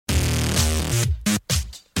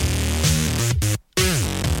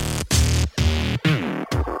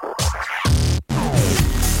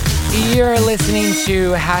You're listening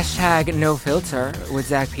to hashtag No Filter with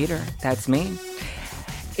Zach Peter. That's me.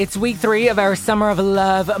 It's week 3 of our Summer of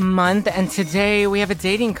Love month, and today we have a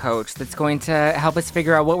dating coach that's going to help us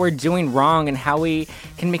figure out what we're doing wrong and how we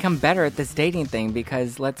can become better at this dating thing,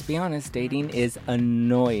 because let's be honest, dating is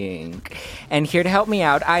annoying. And here to help me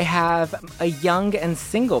out, I have a young and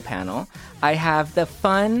single panel. I have the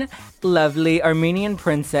fun, lovely Armenian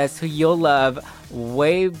princess who you'll love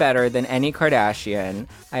way better than any Kardashian.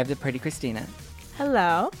 I have the pretty Christina.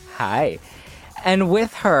 Hello. Hi. And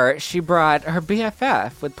with her, she brought her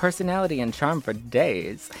BFF with personality and charm for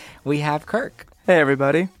days. We have Kirk. Hey,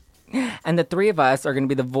 everybody. And the three of us are going to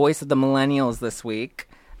be the voice of the millennials this week.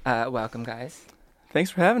 Welcome, guys. Thanks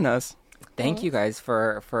for having us. Thank you guys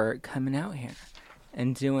for coming out here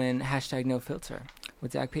and doing hashtag No Filter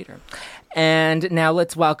with Zach Peter. And now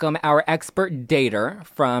let's welcome our expert dater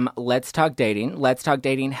from Let's Talk Dating. Let's Talk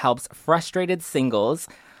Dating helps frustrated singles.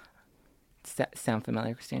 Sound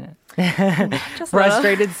familiar, Christina?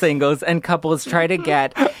 Frustrated singles and couples try to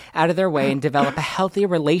get out of their way and develop a healthy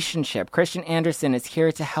relationship. Christian Anderson is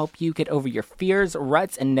here to help you get over your fears,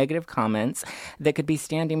 ruts, and negative comments that could be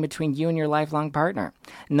standing between you and your lifelong partner.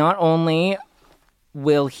 Not only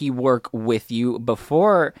will he work with you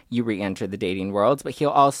before you re-enter the dating world, but he'll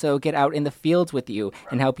also get out in the fields with you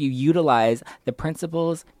and help you utilize the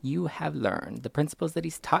principles you have learned, the principles that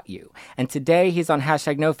he's taught you. And today he's on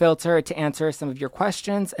hashtag No Filter to answer some of your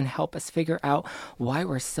questions and help us figure out why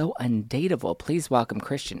we're so undateable. Please welcome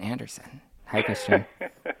Christian Anderson. Hi, Christian.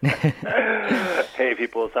 Hey,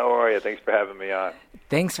 peoples. How are you? Thanks for having me on.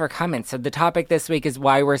 Thanks for coming. So the topic this week is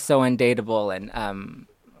why we're so undateable, and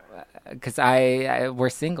because we're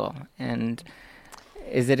single. And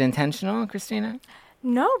is it intentional, Christina?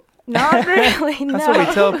 No, not really. No. That's what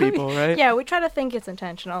we tell people, right? Yeah, we try to think it's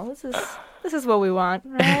intentional. This is what we want,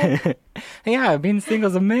 right? Yeah, being single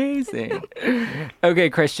is amazing. Okay,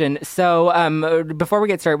 Christian. So before we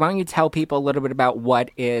get started, why don't you tell people a little bit about what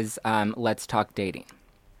is Let's Talk Dating?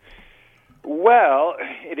 Well,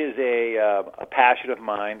 it is a passion of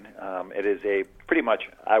mine. It is pretty much,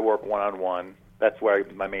 I work one-on-one. That's where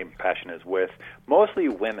my main passion is with mostly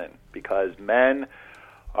women, because men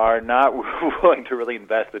are not willing to really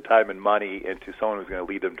invest the time and money into someone who's going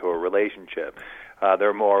to lead them to a relationship.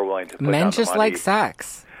 They're more willing to put Men down just the money. like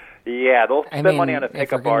sex. Yeah, they'll spend money on a if we're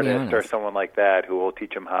pickup gonna be artist or honest. someone like that who will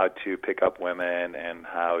teach them how to pick up women and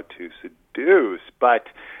how to seduce. But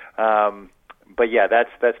yeah,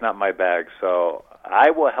 that's not my bag. So I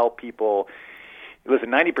will help people.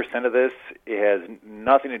 Listen, 90% of this has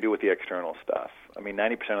nothing to do with the external stuff. I mean,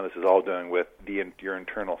 90% of this is all doing with your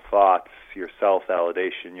internal thoughts, your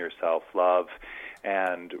self-validation, your self-love.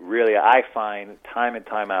 And really, I find time and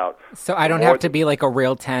time out... So I don't have to be like a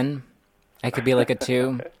real 10? I could be like a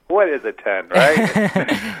 2? What is a 10,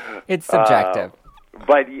 right? It's subjective.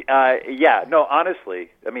 But, yeah, no,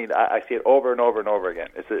 honestly, I mean, I see it over and over and over again.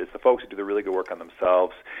 It's the folks who do the really good work on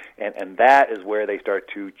themselves, and that is where they start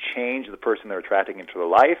to change the person they're attracting into their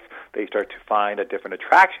life. They start to find a different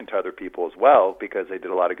attraction to other people as well, because they did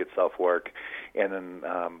a lot of good self-work, and then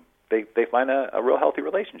they find a real healthy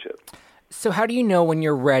relationship. So how do you know when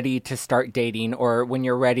you're ready to start dating or when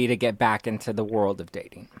you're ready to get back into the world of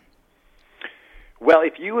dating? Well,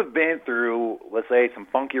 if you have been through, let's say, some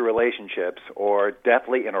funky relationships, or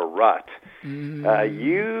definitely in a rut,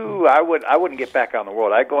 I wouldn't get back on the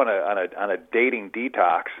world. I'd go on a dating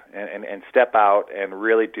detox and step out and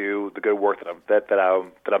really do the good work that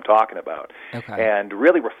I'm talking about, and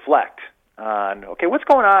really reflect on, okay, what's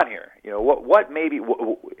going on here? You know, what maybe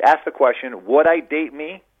ask the question: would I date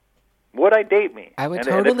me? Would I date me? I would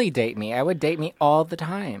totally date me. I would date me all the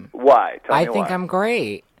time. Why? Tell me I think why. I'm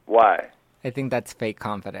great. Why? I think that's fake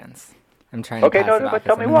confidence. I'm trying to pass it off but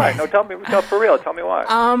tell me why. No, no, for real. Tell me why.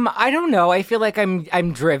 I don't know. I feel like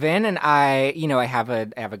I'm driven, and I have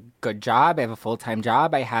a good job. I have a full-time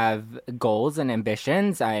job. I have goals and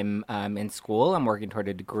ambitions. I'm in school. I'm working toward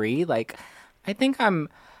a degree. Like, I think I'm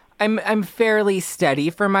fairly steady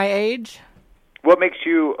for my age. What makes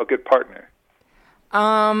you a good partner?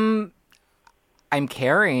 I'm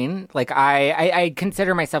caring. Like, I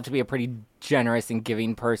consider myself to be a pretty generous and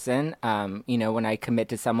giving person. When I commit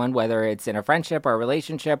to someone, whether it's in a friendship or a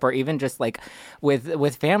relationship or even just like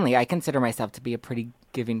with family, I consider myself to be a pretty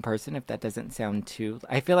giving person, if that doesn't sound too...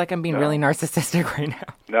 I feel like I'm being really narcissistic right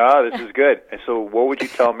now. No, this is good. And so what would you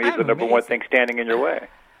tell me is the number one thing standing in your way?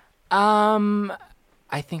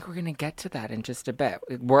 I think we're going to get to that in just a bit.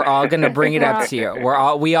 We're all going to bring it up to you.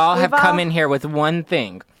 We all have come in here with one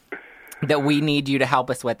thing. that we need you to help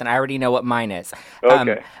us with, and I already know what mine is.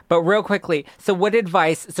 Okay. But real quickly, so what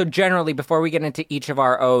advice, so generally, before we get into each of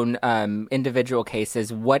our own individual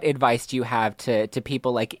cases, what advice do you have to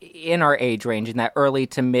people like in our age range, in that early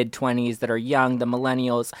to mid-20s that are young, the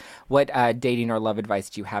millennials? What dating or love advice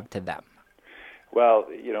do you have to them? Well,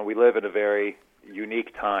 we live in a very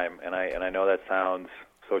unique time, and I know that sounds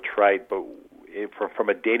so trite, but from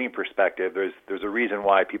a dating perspective, there's a reason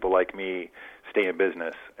why people like me stay in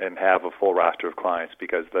business and have a full roster of clients,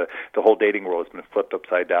 because the whole dating world has been flipped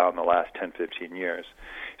upside down in the last 10, 15 years.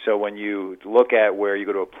 So when you look at where you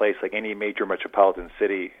go to a place like any major metropolitan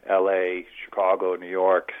city, L.A., Chicago, New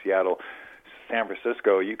York, Seattle, San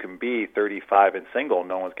Francisco, you can be 35 and single,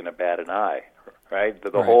 no one's going to bat an eye, right?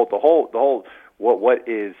 The whole what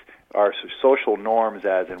is our social norms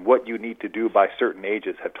as and what you need to do by certain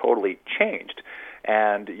ages have totally changed.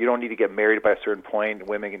 And you don't need to get married by a certain point.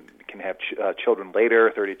 Women can have children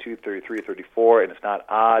later, 32, 33, 34, and it's not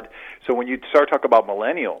odd. So when you start talking about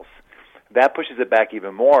millennials, that pushes it back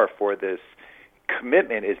even more for this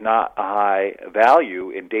commitment is not a high value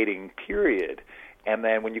in dating, period. And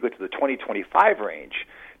then when you go to the 20-25 range,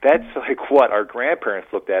 that's like what our grandparents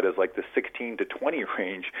looked at as like the 16 to 20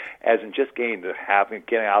 range, as in just getting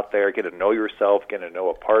out there, getting to know yourself, getting to know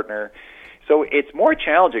a partner. So it's more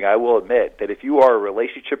challenging, I will admit, that if you are a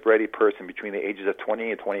relationship-ready person between the ages of 20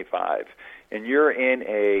 and 25, and you're in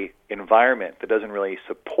a environment that doesn't really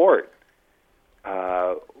support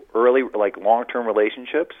early, like long-term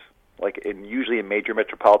relationships, usually in major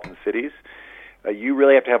metropolitan cities, you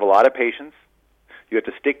really have to have a lot of patience. You have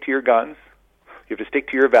to stick to your guns. You have to stick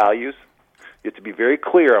to your values. You have to be very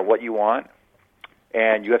clear on what you want,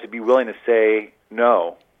 and you have to be willing to say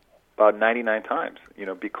no about 99 times,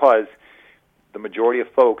 because the majority of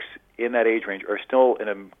folks in that age range are still in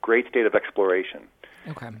a great state of exploration.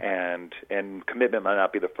 Okay. And commitment might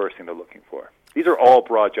not be the first thing they're looking for. These are all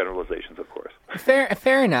broad generalizations, of course.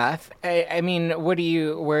 Fair enough. I mean,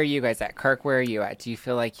 where are you guys at? Kirk, where are you at? Do you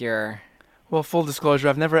feel like you're... Well, full disclosure,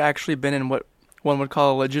 I've never actually been in what one would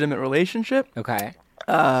call a legitimate relationship. Okay.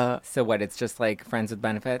 So what, it's just like friends with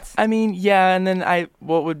benefits? I mean, yeah, and then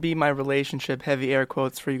what would be my relationship, heavy air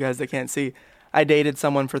quotes for you guys that can't see. I dated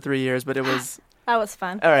someone for 3 years, but it was... That was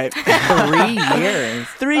fun. All right. 3 years?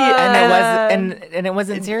 3 And it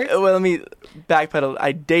wasn't serious? Well, let me backpedal.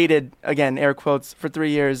 I dated, again, air quotes, for 3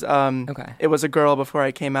 years. Okay. It was a girl before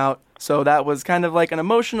I came out, so that was kind of like an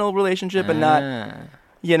emotional relationship and not...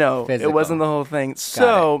 Physical. It wasn't the whole thing.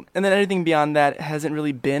 And then anything beyond that hasn't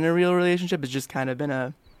really been a real relationship. It's just kind of been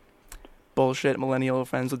a bullshit millennial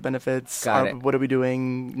friends with benefits. Got it. What are we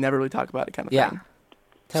doing? Never really talk about it kind of thing.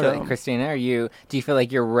 Totally. So, Christina, do you feel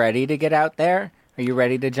like you're ready to get out there? Are you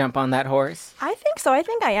ready to jump on that horse? I think so. I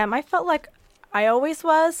think I am. I felt like I always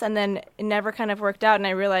was, and then it never kind of worked out, and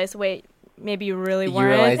I realized, wait, maybe you really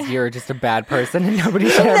weren't. You realize you're just a bad person and nobody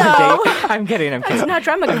should have a date? I'm kidding. That's not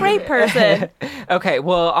true. I'm a great person. Okay,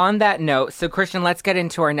 well, on that note, so Christian, let's get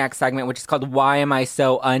into our next segment, which is called Why Am I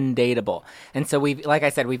So Undateable? And so like I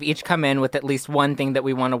said, we've each come in with at least one thing that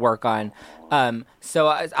we want to work on. So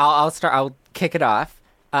I'll kick it off.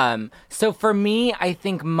 So for me, I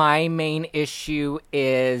think my main issue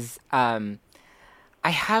is I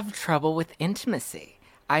have trouble with intimacy.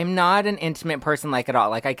 I'm not an intimate person at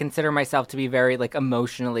all. I consider myself to be very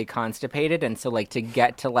emotionally constipated, and so to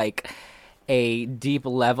get to a deep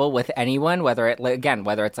level with anyone, whether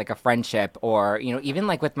it's a friendship or even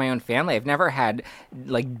with my own family, I've never had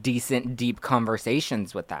decent deep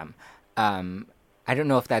conversations with them. I don't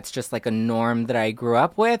know if that's just a norm that I grew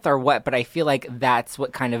up with or what, but I feel like that's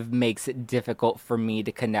what kind of makes it difficult for me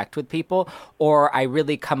to connect with people, or I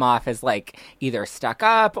really come off as either stuck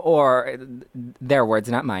up, or their words,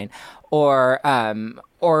 not mine, or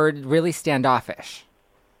really standoffish.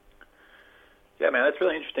 Yeah, man, that's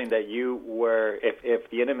really interesting that you were, if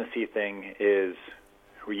the intimacy thing is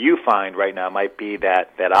who you find right now might be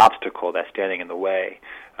that obstacle that's standing in the way.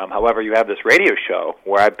 However, you have this radio show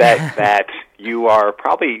where I bet that you are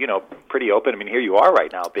probably, pretty open. I mean, here you are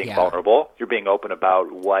right now being vulnerable. You're being open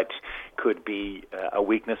about what could be a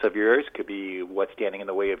weakness of yours, could be what's standing in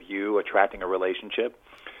the way of you attracting a relationship.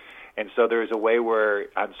 And so there's a way where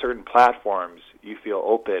on certain platforms you feel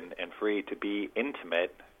open and free to be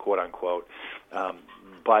intimate, quote unquote.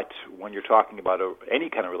 But when you're talking about any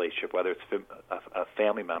kind of relationship, whether it's a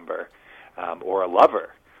family member or a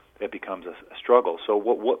lover, it becomes a struggle. So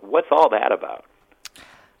what's all that about?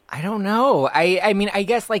 I don't know. I mean, I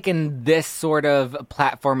guess in this sort of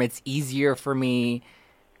platform, it's easier for me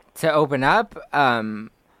to open up.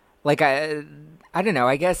 like I don't know.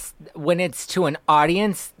 I guess when it's to an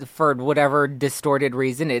audience for whatever distorted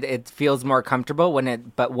reason, it feels more comfortable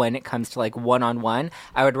but when it comes to like one-on-one,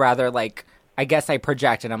 I would rather like, I guess I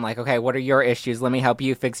project and I'm like, okay, what are your issues? Let me help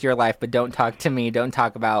you fix your life, but don't talk to me. Don't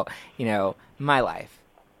talk about, my life.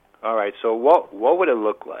 All right. So what would it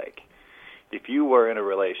look like if you were in a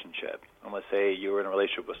relationship? And let's say you were in a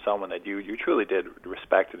relationship with someone that you truly did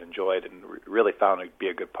respect and enjoyed and really found to be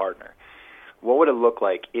a good partner. What would it look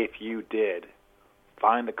like if you did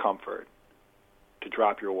find the comfort to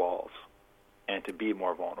drop your walls and to be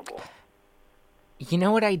more vulnerable? You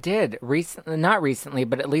know what I did? Not recently,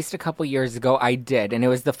 but at least a couple years ago, I did. And it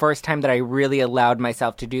was the first time that I really allowed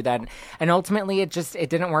myself to do that. And ultimately, it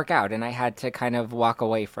didn't work out, and I had to kind of walk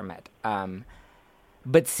away from it.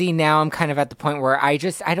 But see, now I'm kind of at the point where I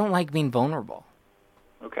don't like being vulnerable.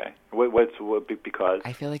 Okay. Because?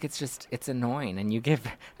 I feel like it's annoying. And you give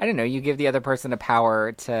the other person a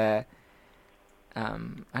power to, I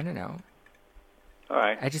don't know. All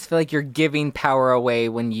right. I just feel like you're giving power away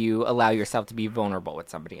when you allow yourself to be vulnerable with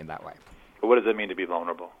somebody in that way. But what does it mean to be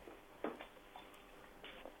vulnerable?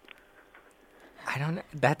 I don't know.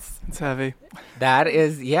 It's heavy. That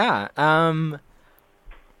is, yeah.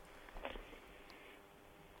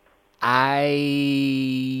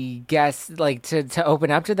 I guess like to open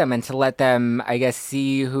up to them and to let them, I guess,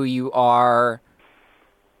 see who you are.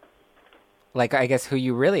 Like, I guess who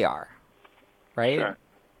you really are, right? Sure.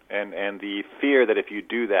 And the fear that if you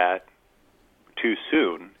do that too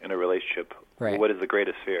soon in a relationship, right. What is the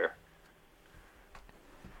greatest fear?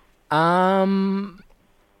 I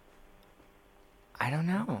don't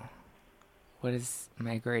know. What is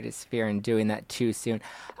my greatest fear in doing that too soon?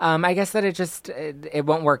 I guess that it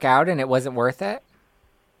won't work out and it wasn't worth it.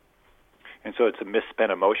 And so it's a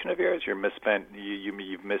misspent emotion of yours? You've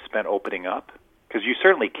misspent opening up? Because you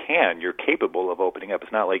certainly can. You're capable of opening up.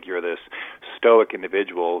 It's not like you're this stoic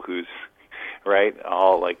individual who's, right,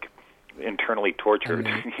 all like internally tortured,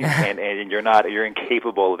 and you're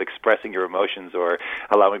incapable of expressing your emotions or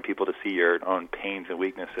allowing people to see your own pains and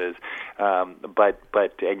weaknesses. But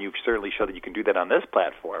you've certainly shown that you can do that on this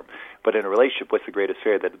platform. But in a relationship, what's the greatest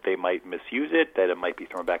fear? That they might misuse it, that it might be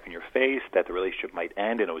thrown back in your face, that the relationship might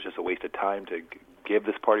end, and it was just a waste of time to give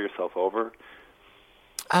this part of yourself over.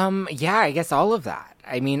 Yeah, I guess all of that.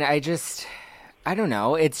 I mean, I don't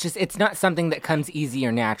know. It's not something that comes easy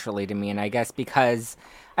or naturally to me. And I guess because,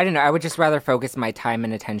 I don't know, I would just rather focus my time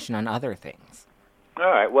and attention on other things. All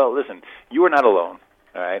right. Well, listen, you are not alone.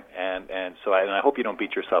 All right. And so I hope you don't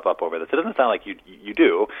beat yourself up over this. It doesn't sound like you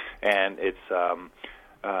do. And it's,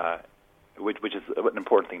 which is an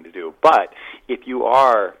important thing to do. But if you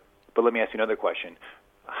are, but let me ask you another question.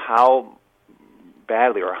 How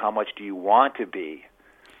badly or how much do you want to be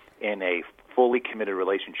in a fully committed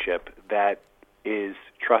relationship that is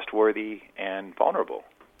trustworthy and vulnerable?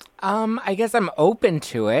 I guess I'm open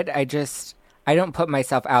to it. I don't put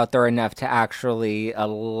myself out there enough to actually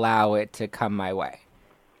allow it to come my way.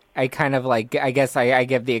 I kind of I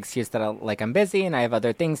give the excuse that I'm busy and I have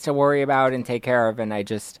other things to worry about and take care of, and I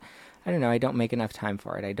don't know, I don't make enough time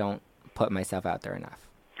for it. I don't put myself out there enough.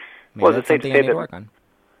 Maybe that's something I need to work on.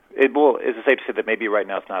 Is it safe to say that maybe right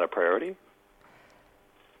now it's not a priority?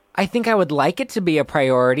 I think I would like it to be a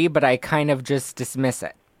priority, but I kind of just dismiss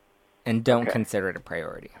it and don't consider it a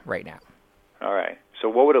priority right now. All right. So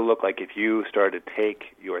what would it look like if you started to take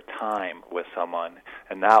your time with someone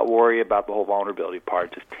and not worry about the whole vulnerability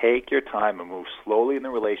part? Just take your time and move slowly in the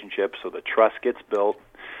relationship so the trust gets built.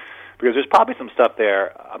 Because there's probably some stuff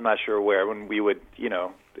there, I'm not sure where, when we would,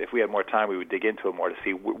 if we had more time, we would dig into it more to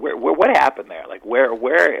see what happened there. Like where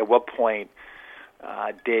at what point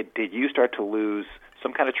did you start to lose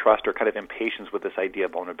some kind of trust or kind of impatience with this idea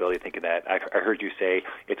of vulnerability, thinking that I heard you say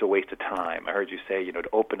it's a waste of time. I heard you say, to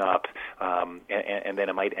open up and then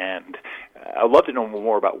it might end. I'd love to know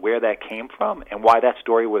more about where that came from and why that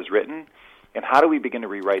story was written, and how do we begin to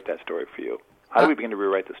rewrite that story for you? How do we begin to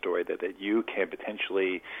rewrite the story that you can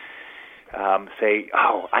potentially say,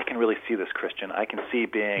 oh, I can really see this Christian. I can see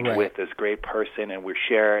being with this great person, and we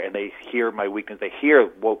share, and they hear my weakness. They hear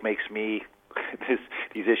what makes me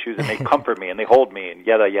these issues, and they comfort me and they hold me and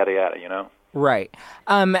yada yada yada. Right.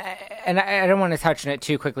 And I don't want to touch on it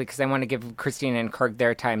too quickly because I want to give Christina and Kirk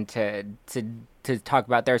their time to talk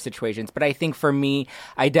about their situations. But I think for me,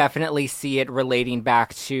 I definitely see it relating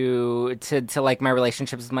back to like my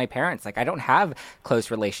relationships with my parents. Like I don't have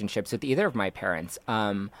close relationships with either of my parents.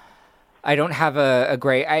 I don't have a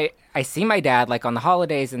great. I see my dad like on the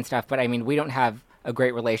holidays and stuff, but I mean we don't have a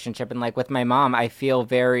great relationship. And like with my mom, I feel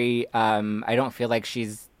very, I don't feel like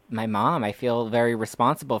she's my mom. I feel very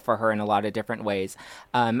responsible for her in a lot of different ways.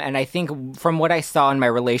 And I think from what I saw in my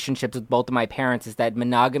relationships with both of my parents is that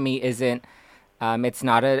monogamy isn't, it's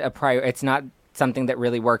not it's not something that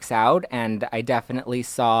really works out. And I definitely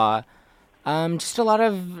saw just a lot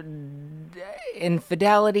of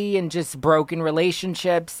infidelity and just broken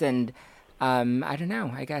relationships. And I don't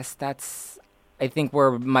know, I guess I think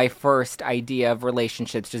where my first idea of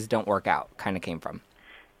relationships just don't work out kind of came from.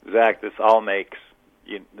 Zach, this all makes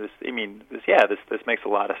this makes a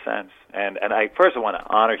lot of sense. And I first want to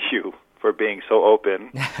honor you for being so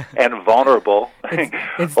open and vulnerable, open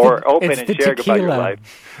and sharing about your life.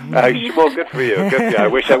 Well, good for you. Good for you. I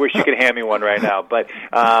wish you could hand me one right now. But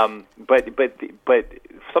something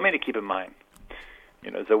to keep in mind,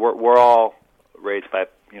 is that we're all raised by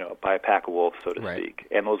a pack of wolves, so to speak,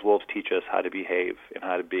 and those wolves teach us how to behave and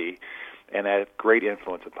how to be, and they have great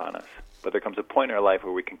influence upon us. But there comes a point in our life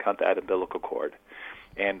where we can cut that umbilical cord,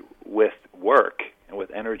 and with work and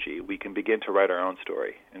with energy, we can begin to write our own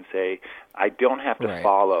story and say, I don't have to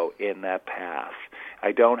follow in that path.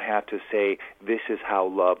 I don't have to say, this is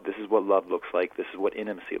what love looks like, this is what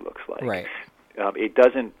intimacy looks like. Right. It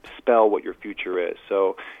doesn't spell what your future is.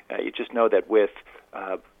 So you just know that with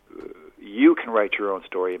you can write your own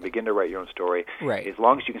story and begin to write your own story as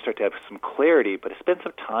long as you can start to have some clarity, but spend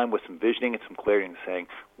some time with some visioning and some clarity and saying,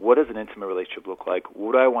 what does an intimate relationship look like?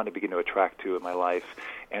 What do I want to begin to attract to in my life?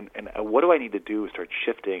 And what do I need to do to start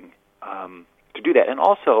shifting to do that? And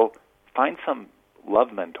also find some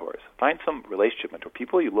love mentors. Find some relationship mentors,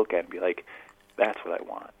 people you look at and be like, that's what I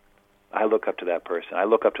want. I look up to that person. I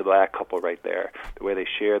look up to that couple right there. The way they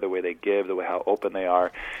share, the way they give, how open they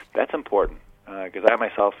are. That's important. Because I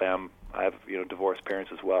myself I have divorced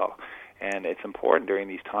parents as well, and it's important during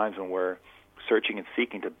these times when we're searching and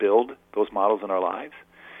seeking to build those models in our lives,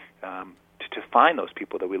 to find those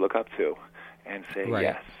people that we look up to, and say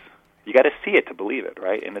yes. You got to see it to believe it,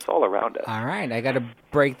 right? And it's all around us. All right, I got to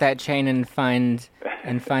break that chain and find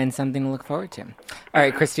something to look forward to. All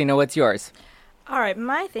right, Christina, what's yours? All right,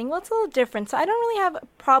 my thing, well, it's a little different. So I don't really have a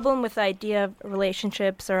problem with the idea of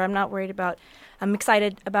relationships, or I'm not worried about. I'm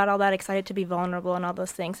excited about all that, excited to be vulnerable and all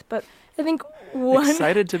those things. But I think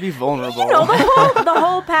excited to be vulnerable. The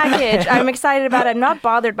whole package. I'm excited about it. I'm not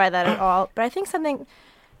bothered by that at all. But I think something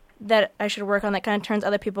that I should work on that kind of turns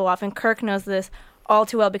other people off, and Kirk knows this all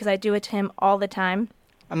too well because I do it to him all the time.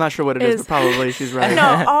 I'm not sure what it is, but probably she's right.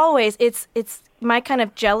 No, always. It's my kind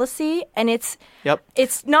of jealousy, and it's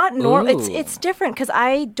not normal. It's different because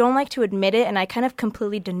I don't like to admit it, and I kind of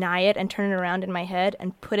completely deny it and turn it around in my head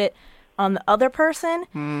and put it on the other person.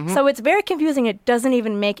 Mm-hmm. So it's very confusing. It doesn't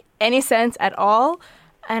even make any sense at all.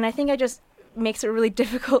 And I think it just makes it really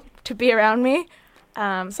difficult to be around me.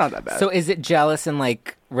 It's not that bad. So is it jealous in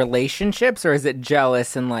like relationships, or is it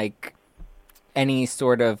jealous in like any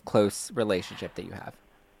sort of close relationship that you have?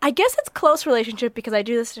 I guess it's close relationship because I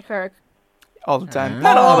do this to Kirk. All the time.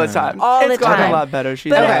 Not all the time. It's gotten a lot better.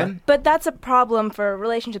 But that's a problem for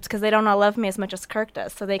relationships because they don't all love me as much as Kirk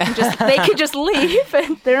does. So they can just leave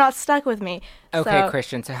and they're not stuck with me. Okay,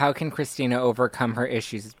 Christian. So how can Christina overcome her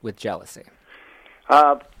issues with jealousy?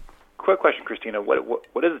 Quick question, Christina.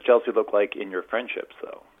 What does jealousy look like in your friendships,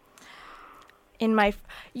 though? In my,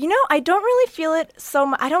 I don't really feel it so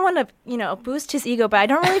much. I don't want to, boost his ego, but I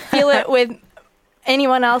don't really feel it with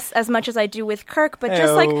anyone else as much as I do with Kirk. But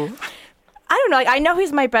just like, I don't know. I know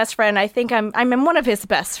he's my best friend. I think I'm one of his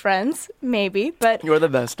best friends, maybe. But you're the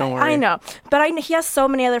best. Don't worry. I know, but he has so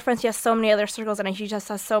many other friends. He has so many other circles, and he just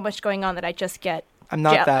has so much going on that I just get. I'm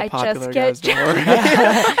not that popular, guys. Don't worry.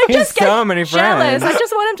 I just get so many friends. Jealous. I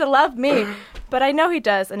just want him to love me, but I know he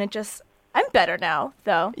does, and I'm better now,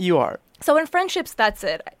 though. You are. So in friendships, that's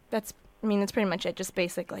it. That's pretty much it. Just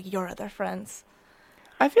basic, like your other friends.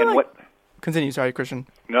 I feel Continue. Sorry, Christian.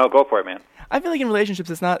 No, go for it, man. I feel like in relationships,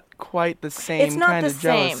 it's not quite the same kind of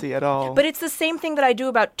jealousy at all. But it's the same thing that I do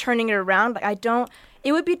about turning it around. Like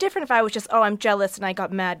it would be different if I was just, I'm jealous and I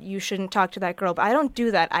got mad. You shouldn't talk to that girl. But I don't do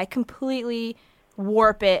that. I completely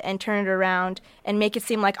warp it and turn it around and make it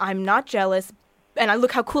seem like I'm not jealous. And I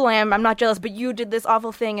look how cool I am. I'm not jealous, but you did this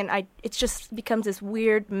awful thing. And it just becomes this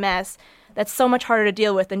weird mess that's so much harder to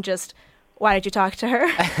deal with than just, why did you talk to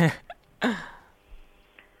her?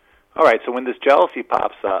 All right, so when this jealousy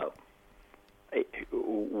pops up,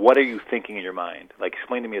 what are you thinking in your mind? Like,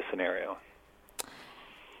 explain to me a scenario.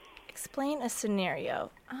 Explain a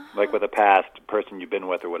scenario. Like with a past person you've been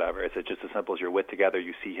with or whatever. Is it just as simple as you're with together,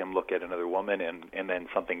 you see him look at another woman, and then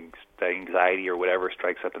something, anxiety or whatever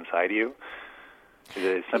strikes up inside you? Is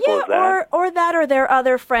it as simple as that? Or there are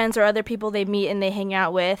other friends or other people they meet and they hang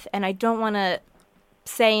out with, and I don't want to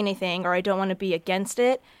say anything or I don't want to be against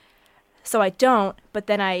it. So I don't, but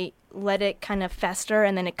then I let it kind of fester,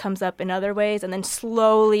 and then it comes up in other ways, and then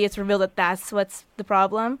slowly it's revealed that that's what's the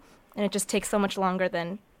problem, and it just takes so much longer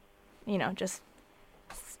than, just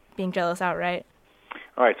being jealous outright.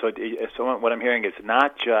 All right, so what I'm hearing is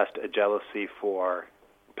not just a jealousy for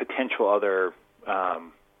potential other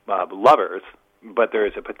lovers, but there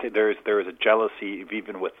is a jealousy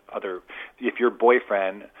even with other. If your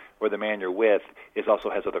boyfriend or the man you're with also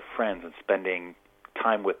has other friends and spending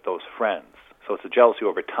time with those friends, so it's a jealousy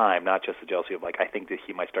over time, not just a jealousy of I think that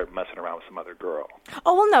he might start messing around with some other girl.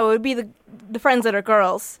 Oh well, no, it would be the friends that are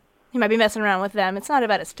girls. He might be messing around with them. It's not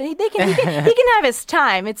about his. He can have his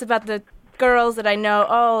time. It's about the girls that I know.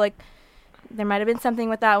 Oh, there might have been something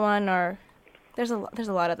with that one, or there's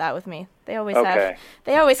a lot of that with me. They always have.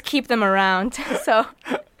 They always keep them around. So.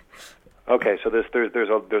 Okay, so there's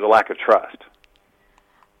a lack of trust.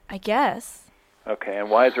 I guess. Okay, and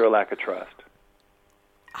why is there a lack of trust?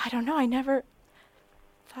 I don't know. I never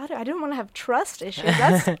thought I didn't want to have trust issues.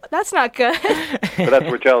 That's not good. But that's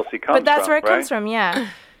where jealousy comes from. But that's where it right? comes from. Yeah.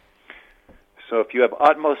 So if you have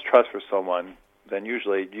utmost trust for someone, then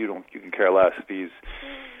usually you can care less if he's,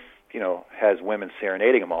 has women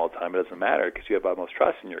serenading him all the time. It doesn't matter because you have utmost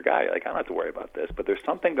trust in your guy. I don't have to worry about this. But there's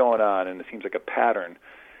something going on, and it seems like a pattern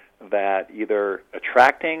that either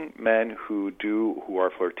attracting men who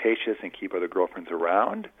are flirtatious and keep other girlfriends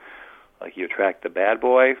around, like you attract the bad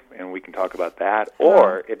boy, and we can talk about that,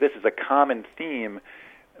 or if this is a common theme,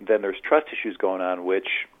 then there's trust issues going on, which,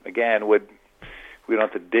 again, we don't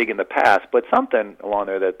have to dig in the past, but something along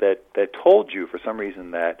there that told you for some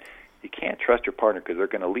reason that you can't trust your partner because they're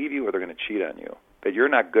going to leave you or they're going to cheat on you, that you're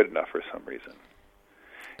not good enough for some reason.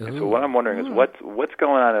 And so what I'm wondering is what's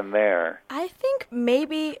going on in there? I think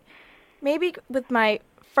maybe with my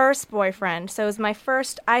first boyfriend, so it was my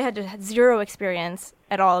first, I had zero experience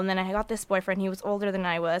at all, and then I got this boyfriend, he was older than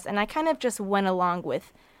I was, and I kind of just went along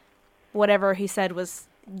with whatever he said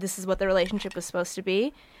this is what the relationship was supposed to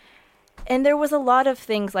be. And there was a lot of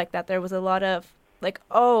things like that. There was a lot of,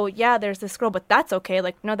 oh, yeah, there's this girl, but that's okay.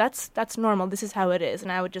 No, that's normal. This is how it is.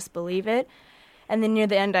 And I would just believe it. And then near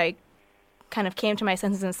the end, I kind of came to my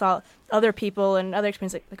senses and saw other people and other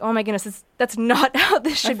experiences oh, my goodness, that's not how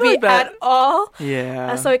this should be at all.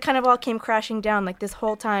 Yeah. So it kind of all came crashing down. This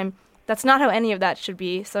whole time, that's not how any of that should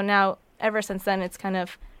be. So now, ever since then, it's kind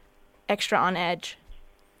of extra on edge.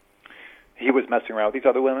 He was messing around with these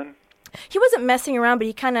other women? He wasn't messing around, but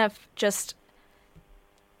he kind of just...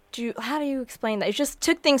 how do you explain that? He just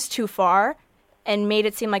took things too far and made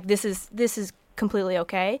it seem like this is completely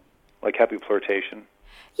okay. Like happy flirtation?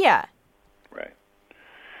 Yeah.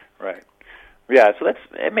 Right. Yeah, so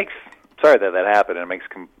it makes... Sorry that happened, and it makes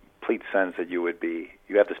complete sense that you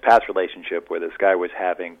have this past relationship where this guy was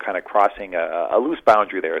crossing a loose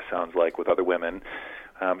boundary there, it sounds like, with other women.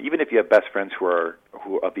 Even if you have best friends who are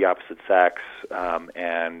of the opposite sex,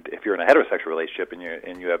 and if you're in a heterosexual relationship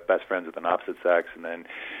and you have best friends with an opposite sex, and then,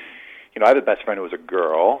 I had a best friend who was a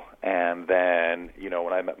girl, and then,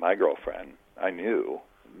 when I met my girlfriend, I knew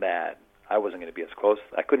that I wasn't going to be as close.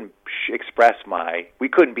 I couldn't we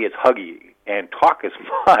couldn't be as huggy and talk as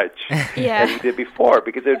much as we did before,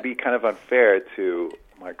 because it would be kind of unfair to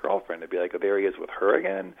my girlfriend to be there he is with her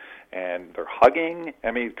again, and they're hugging.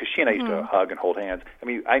 Because she and I used to hug and hold hands.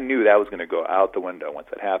 I knew that was going to go out the window once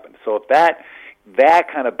it happened. So if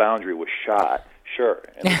that kind of boundary was shot, sure,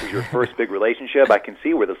 and this is your first big relationship, I can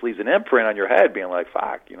see where this leaves an imprint on your head, being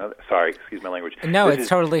fuck, sorry, excuse my language. No, it's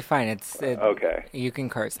totally fine. It's okay. You can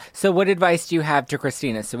curse. So what advice do you have to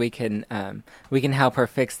Christina so we can help her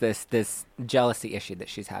fix this jealousy issue that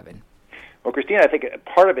she's having? Well, Christina, I think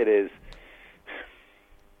part of it is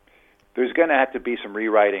there's going to have to be some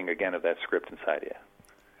rewriting, again, of that script inside you.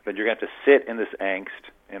 That you're going to have to sit in this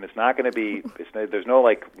angst, and it's not going to be, there's no,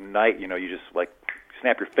 night, you just,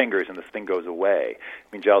 snap your fingers and this thing goes away.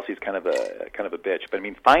 Jealousy is kind of a bitch. But,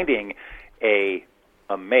 finding a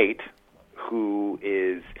mate who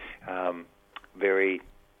is very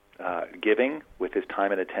giving with his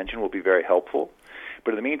time and attention will be very helpful.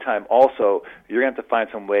 But in the meantime, also, you're going to have to find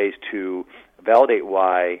some ways to validate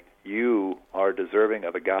why you are deserving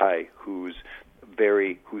of a guy who's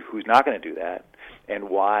not going to do that, and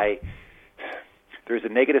why there's a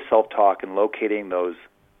negative self-talk and locating those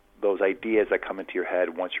ideas that come into your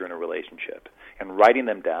head once you're in a relationship and writing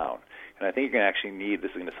them down. And I think you're going to actually need,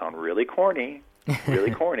 this is going to sound really corny,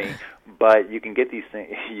 but you can get these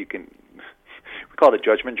things, we call it a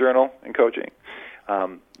judgment journal in coaching.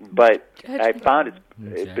 But I found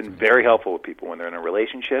it's been very helpful with people when they're in a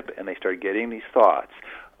relationship and they start getting these thoughts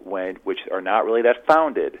which are not really that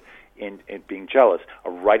founded in being jealous,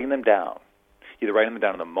 of writing them down. either writing them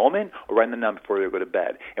down in the moment or writing them down before they go to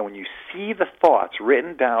bed. And when you see the thoughts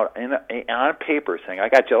written down on paper saying, I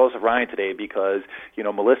got jealous of Ryan today because,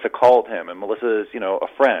 Melissa called him, and Melissa's, a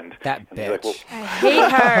friend. That and bitch. Like, well, I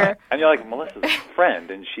hate her. and you're like, Melissa's a friend,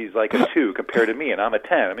 and she's like a 2 compared to me, and I'm a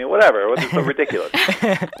 10. I mean, whatever. What's so ridiculous?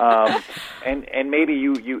 And maybe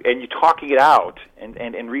you're talking it out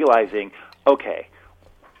and realizing, okay,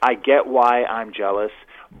 I get why I'm jealous,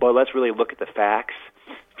 but let's really look at the facts.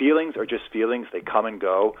 Feelings are just feelings. They come and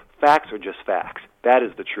go. Facts are just facts. That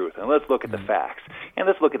is the truth. And let's look at the facts. And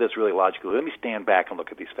let's look at this really logically. Let me stand back and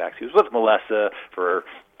look at these facts. He was with Melissa for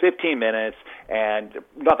 15 minutes, and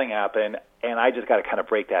nothing happened, and I just got to kind of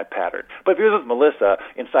break that pattern. But if you're with Melissa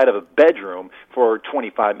inside of a bedroom for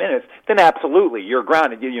 25 minutes, then absolutely, you're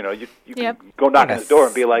grounded. You Yep. can go knock on the door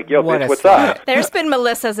and be like, yo, What bitch, a what's slut. up? There's been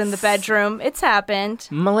Melissas in the bedroom. It's happened.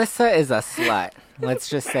 Melissa is a slut. Let's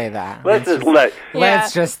just say that. Let's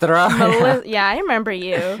Let's just throw it out. Yeah, I remember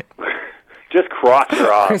you. just cross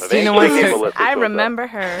her off. Christina Eventually wants to- Melissa I shows up. remember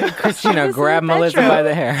her. Christina, I was in grab the Melissa bedroom. by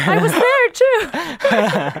the hair. I was there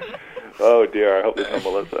too. Oh dear, I hope there's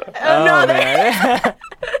no Melissa. No, man.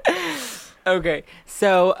 Okay,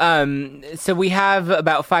 so we have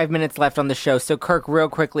about 5 minutes left on the show. So Kirk, real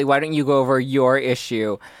quickly, why don't you go over your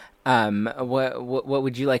issue? What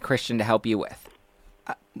would you like Christian to help you with?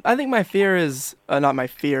 I think my fear is not my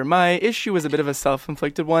fear. My issue is a bit of a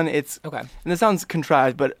self-inflicted one. It's Okay. and this sounds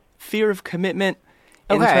contrived, but fear of commitment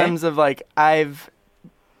in Okay. terms of like I've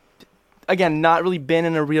again not really been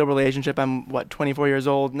in a real relationship. I'm 24 years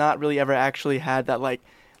old. Not really ever actually had that like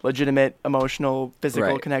legitimate emotional,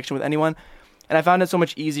 physical Right. connection with anyone, and I found it so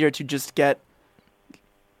much easier to just get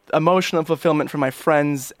emotional fulfillment from my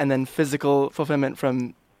friends and then physical fulfillment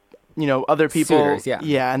from other people. Suitors,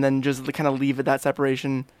 yeah. and then just kind of leave it that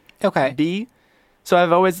separation Okay. be. So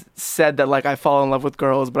I've always said that like I fall in love with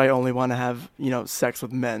girls, but I only want to have sex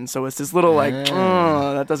with men. So it's this little like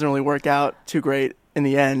that doesn't really work out too great in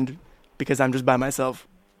the end because I'm just by myself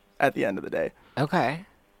at the end of the day. Okay.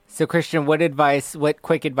 So Christian, what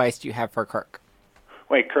quick advice do you have for Kirk?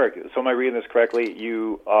 Wait, Kirk, so am I reading this correctly?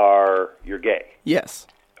 You're gay. Yes.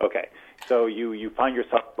 Okay. So you find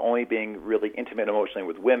yourself only being really intimate emotionally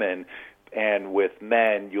with women, and with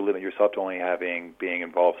men, you limit yourself to only being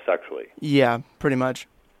involved sexually. Yeah, pretty much.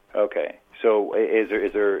 Okay. So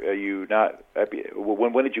are you not?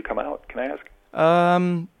 When did you come out? Can I ask?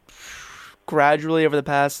 Gradually over the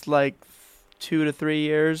past like 2 to 3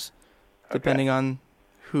 years, depending on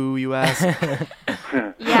who you ask. Yeah.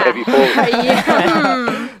 Have you fully-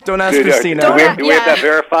 Yeah. Don't ask Do Christina. we have that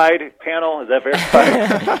verified panel? Is that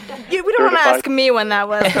verified? We don't want to ask me when that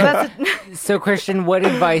was. 'cause that's So Christian, what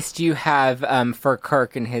advice do you have for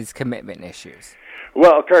Kirk and his commitment issues?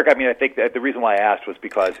 Well, Kirk, I mean, I think that the reason why I asked was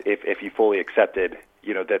because if you fully accepted,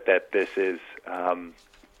 that this is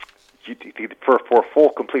for a full,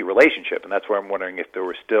 complete relationship, and that's where I'm wondering if there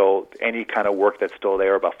was still any kind of work that's still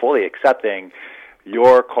there about fully accepting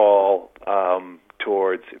your call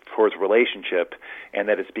towards relationship, and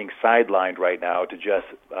that it's being sidelined right now to just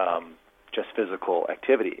physical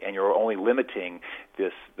activity, and you're only limiting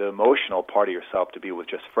the emotional part of yourself to be with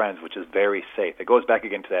just friends, which is very safe. It goes back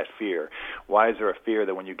again to that fear. Why is there a fear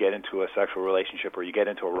that when you get into a sexual relationship or you get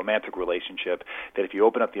into a romantic relationship, that if you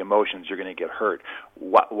open up the emotions, you're going to get hurt?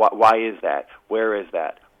 Why is that? Where is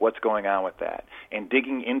that? What's going on with that? And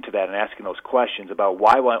digging into that and asking those questions about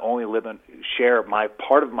why will I only share my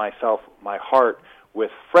part of myself, my heart, with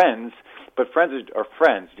friends. But friends are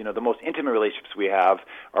friends. The most intimate relationships we have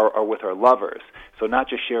are with our lovers. So not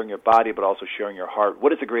just sharing your body, but also sharing your heart.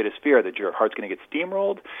 What is the greatest fear? That your heart's going to get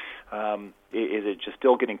steamrolled? Is it just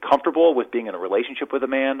still getting comfortable with being in a relationship with a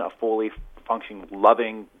man, a fully functioning,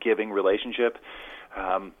 loving, giving relationship?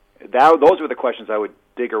 Those are the questions I would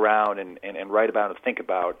dig around and write about and think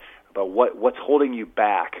about what's holding you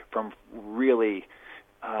back from really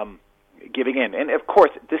giving in. And, of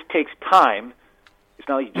course, this takes time. It's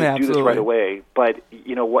not like you just do this right away, but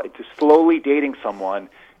to slowly dating someone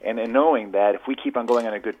and knowing that if we keep on going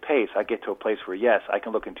at a good pace, I get to a place where, yes, I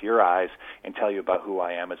can look into your eyes and tell you about who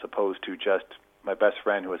I am as opposed to just my best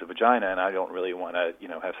friend who has a vagina and I don't really want to,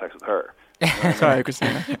 have sex with her. Sorry,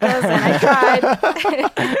 Christina. he doesn't. I tried.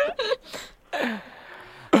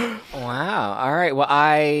 Wow. All right. Well,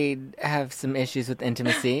 I have some issues with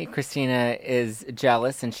intimacy. Christina is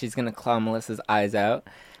jealous, and she's going to claw Melissa's eyes out.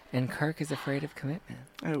 And Kirk is afraid of commitment.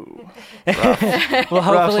 Oh. Well,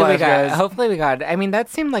 hopefully we got. I mean, that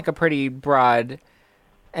seemed like a pretty broad.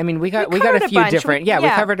 I mean, we got a few bunch. different. We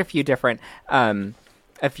covered a few different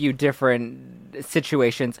a few different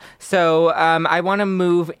situations. So I want to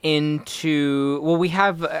move into. Well, we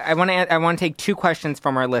have. I want to take 2 questions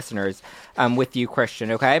from our listeners with you,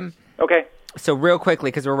 Christian. Okay. Okay. So real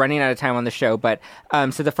quickly, because we're running out of time on the show, but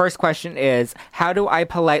so the first question is, how do I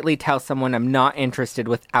politely tell someone I'm not interested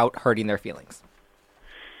without hurting their feelings?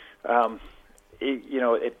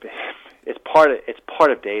 It's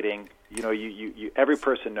part of dating. You know, you every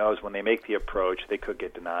person knows when they make the approach, they could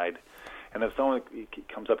get denied. And if someone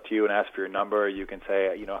comes up to you and asks for your number, you can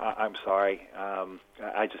say, I'm sorry,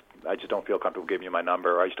 I just don't feel comfortable giving you my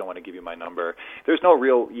number, or I just don't want to give you my number. There's no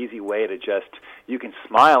real easy way to you can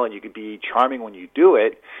smile and you can be charming when you do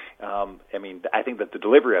it. I think that the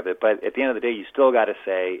delivery of it, but at the end of the day, you still got to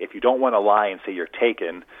say, if you don't want to lie and say you're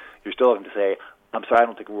taken, you're still having to say, I'm sorry, I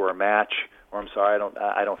don't think we're a match. Or I'm sorry,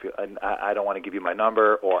 I don't want to give you my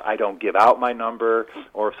number, or I don't give out my number,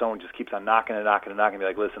 or if someone just keeps on knocking and be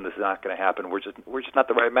like, listen, this is not going to happen. We're just not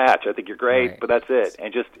the right match. I think you're great, right. But that's it.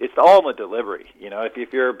 And it's all in the delivery.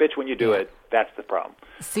 If you're a bitch when you do it, that's the problem.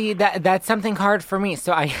 See, that's something hard for me.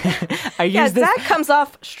 So I use this. That comes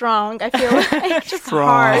off strong. I feel like just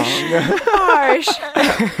harsh.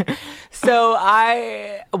 So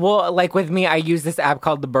like with me, I use this app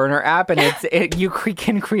called the Burner app, and you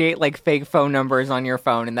can create like fake phone numbers on your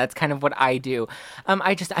phone, and that's kind of what I do. I'm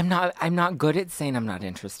not good at saying I'm not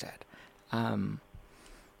interested. I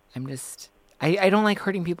don't like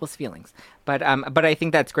hurting people's feelings, but I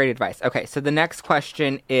think that's great advice. Okay, so the next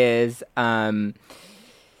question is, how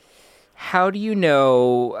do you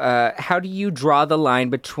draw the line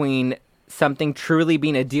between something truly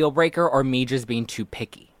being a deal breaker or me just being too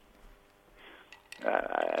picky?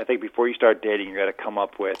 I think before you start dating, you got to come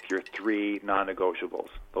up with your 3 non-negotiables.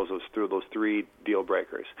 Those 3 deal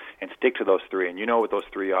breakers, and stick to those 3. And you know what those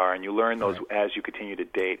 3 are, and you learn those as you continue to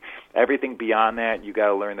date. Everything beyond that, you got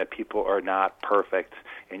to learn that people are not perfect,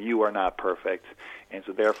 and you are not perfect, and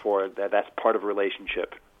so therefore that's part of a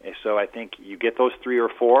relationship. And so I think you get those 3 or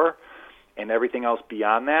 4, and everything else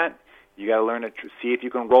beyond that, you got to learn to see if you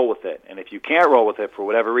can roll with it. And if you can't roll with it for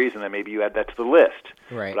whatever reason, then maybe you add that to the list.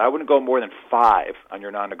 Right. But I wouldn't go more than 5 on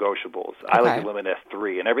your non-negotiables. Okay. I like to limit it at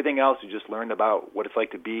 3. And everything else, you just learned about what it's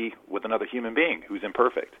like to be with another human being who's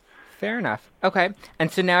imperfect. Fair enough. Okay.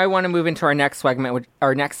 And so now I want to move into our next segment, which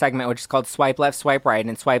is called Swipe Left, Swipe Right.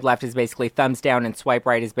 And swipe left is basically thumbs down, and swipe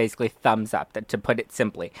right is basically thumbs up, to put it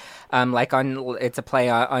simply. It's a play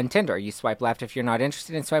on Tinder. You swipe left if you're not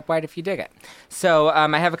interested, and swipe right if you dig it. So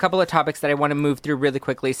I have a couple of topics that I want to move through really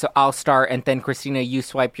quickly. So I'll start, and then Christina, you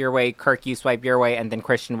swipe your way. Kirk, you swipe your way. And then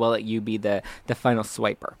Christian, will let you be the final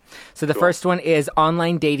swiper. So the first one is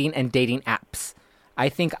online dating and dating apps. I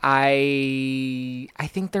think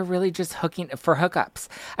they're really just hooking for hookups.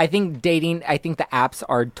 I think the apps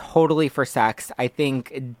are totally for sex. I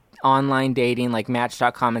think online dating like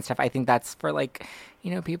Match.com and stuff, I think that's for like,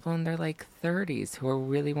 people in their like 30s who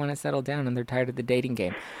really want to settle down and they're tired of the dating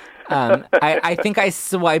game. I think I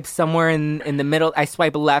swipe somewhere in the middle. I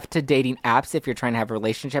swipe left to dating apps if you're trying to have a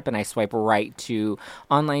relationship, and I swipe right to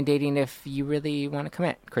online dating if you really want to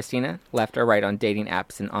commit. Christina, left or right on dating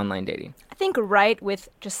apps and online dating? I think right with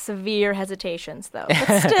just severe hesitations, though.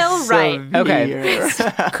 But still right. Okay.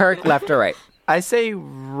 Kirk, left or right? I say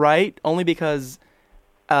right only because,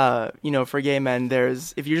 for gay men,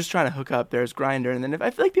 if you're just trying to hook up, there's Grindr, and then if I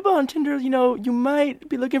feel like people on Tinder, you might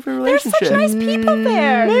be looking for a relationship. There's such nice people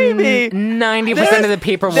there. Maybe 90% of the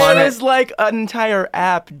people want it. There's like an entire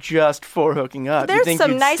app just for hooking up. There's you think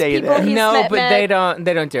some you'd nice stay people there. he's No, met, but Matt.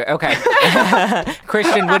 they don't do it. Okay.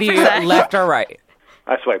 Christian, what do you, left or right?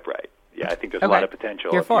 I swipe right. Yeah, I think there's a lot of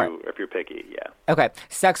potential if you're picky, yeah. Okay,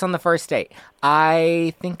 sex on the first date.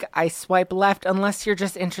 I think I swipe left unless you're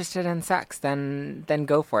just interested in sex, then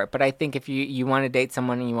go for it. But I think if you want to date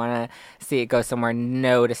someone and you want to see it go somewhere,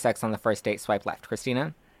 no to sex on the first date, swipe left.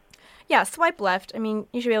 Christina? Yeah, swipe left. I mean,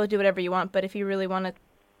 you should be able to do whatever you want, but if you really want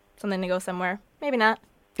something to go somewhere, maybe not.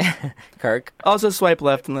 Kirk? Also swipe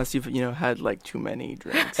left unless you've had like too many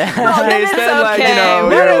drinks. Then it's okay.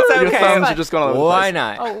 Your thumbs are just going all over the Why place.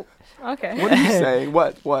 not? Oh, okay. What are you saying?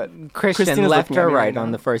 What? Christian, Christina's left looking at or me right right now.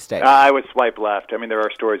 on the first date? I would swipe left. I mean, there are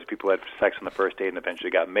stories of people who had sex on the first date and eventually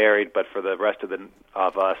got married, but for the rest of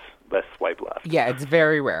us, let's swipe left. Yeah, it's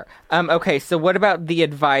very rare. Okay, so what about the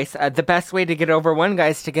advice? The best way to get over one guy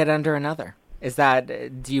is to get under another.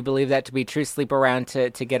 Do you believe that to be true? Sleep around to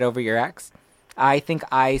get over your ex? I think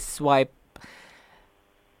I swipe...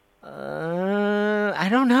 I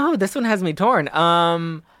don't know. This one has me torn.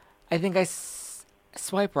 I think I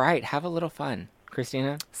swipe right. Have a little fun.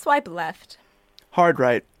 Christina? Swipe left. Hard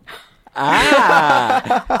right.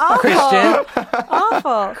 Christian.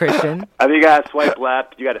 Awful. Christian. I think you gotta swipe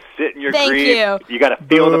left. You gotta sit in your Thank grief. you. Gotta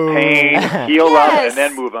feel the pain, heal up, Yes. and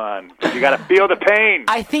then move on. You gotta feel the pain.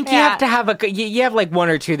 I think you Yeah. have to have you have like one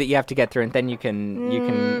or two that you have to get through, and then you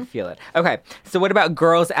can feel it. Okay, so what about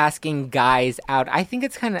girls asking guys out? I think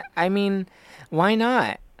it's kind of. I mean, why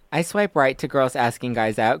not? I swipe right to girls asking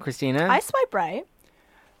guys out. Christina, I swipe right.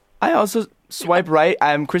 I also swipe right.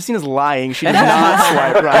 Christina's lying. She did not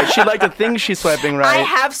swipe right. She'd like to think she's swiping right. I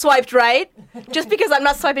have swiped right. Just because I'm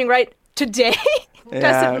not swiping right today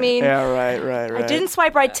doesn't mean Yeah, right. I didn't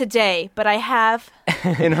swipe right today, but I have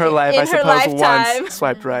In her life, in I her suppose lifetime. once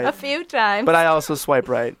swiped right. a few times. But I also swipe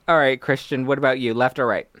right. all right, Christian. What about you? Left or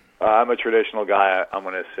right? I'm a traditional guy. I'm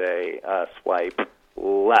gonna say swipe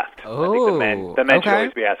left. I Oh, think the men should okay.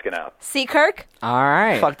 always be asking out. See, Kirk? All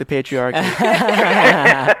right. Fuck the patriarchy.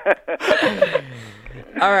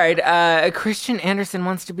 All right, Christian Anderson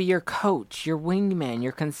wants to be your coach, your wingman,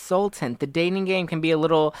 your consultant. The dating game can be a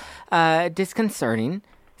little disconcerting,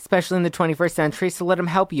 especially in the 21st century, so let him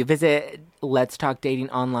help you. Visit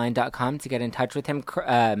letstalkdatingonline.com to get in touch with him.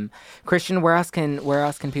 Christian, where else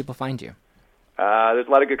can people find you? There's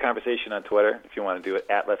a lot of good conversation on Twitter if you want to do it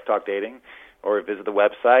at Let's Talk Dating, or visit the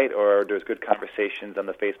website, or there's good conversations on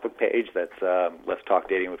the Facebook page. That's Let's Talk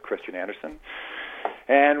Dating with Christian Anderson.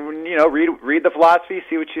 And read the philosophy,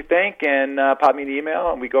 see what you think, and pop me an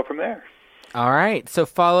email, and we go from there. All right. So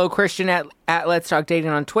follow Christian at Let's Talk Dating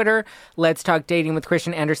on Twitter, Let's Talk Dating with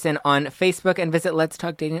Christian Anderson on Facebook, and visit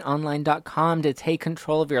letstalkdatingonline.com to take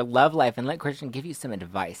control of your love life and let Christian give you some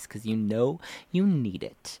advice, because you know you need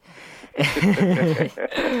it.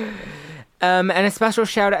 And a special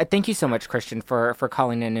shout out. Thank you so much, Christian, for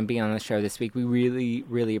calling in and being on the show this week. We really,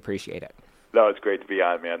 really appreciate it. No, it's great to be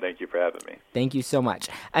on, man. Thank you for having me. Thank you so much.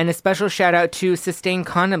 And a special shout out to Sustain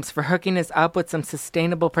Condoms for hooking us up with some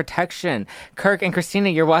sustainable protection. Kirk and Christina,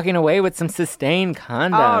 you're walking away with some Sustain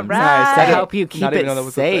Condoms All right. to help you keep Not even it know that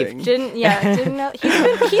was a safe. thing. Didn't know.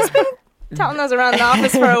 He's been telling those around the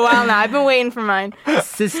office for a while now. I've been waiting for mine.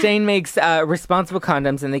 Sustain makes responsible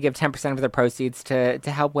condoms, and they give 10% of their proceeds to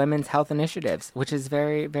help women's health initiatives, which is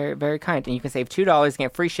very, very, very kind. And you can save $2 and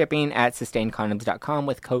get free shipping at sustaincondoms.com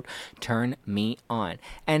with code TURNMEON.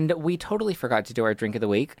 And we totally forgot to do our drink of the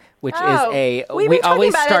week, which Oh, is we've we been talking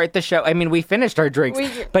always about start it. the show. I mean, we finished our drinks,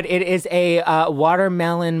 but it is a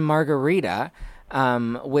watermelon margarita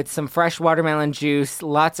with some fresh watermelon juice,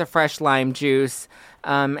 lots of fresh lime juice,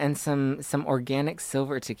 and some organic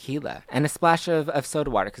silver tequila, and a splash of soda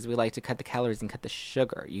water, because we like to cut the calories and cut the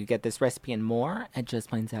sugar. You get this recipe and more at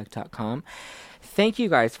justplainzach.com. Thank you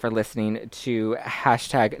guys for listening to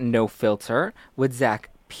 #NoFilter with Zach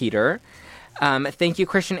Peter. Thank you,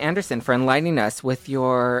 Christian Anderson, for enlightening us with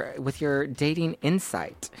your dating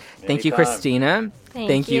insight. Thank you, Anytime. Christina.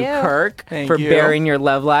 Thank you, you. Kirk, Thank for you. bearing your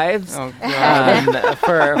love lives. Oh, God.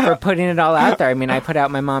 For putting it all out there. I mean, I put out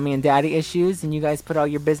my mommy and daddy issues, and you guys put all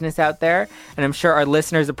your business out there, and I'm sure our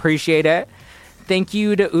listeners appreciate it. Thank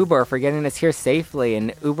you to Uber for getting us here safely,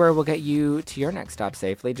 and Uber will get you to your next stop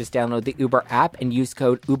safely. Just download the Uber app and use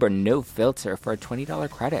code UberNoFilter for a $20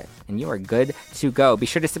 credit, and you are good to go. Be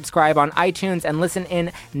sure to subscribe on iTunes and listen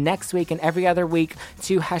in next week and every other week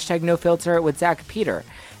to #NoFilter with Zach Peter,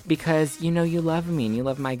 because you know you love me and you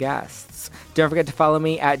love my guests. Don't forget to follow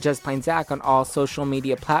me at JustPlainZach on all social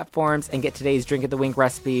media platforms, and get today's Drink of the Week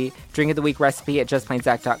recipe at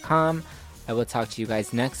justplainzach.com. I will talk to you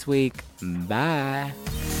guys next week. Bye.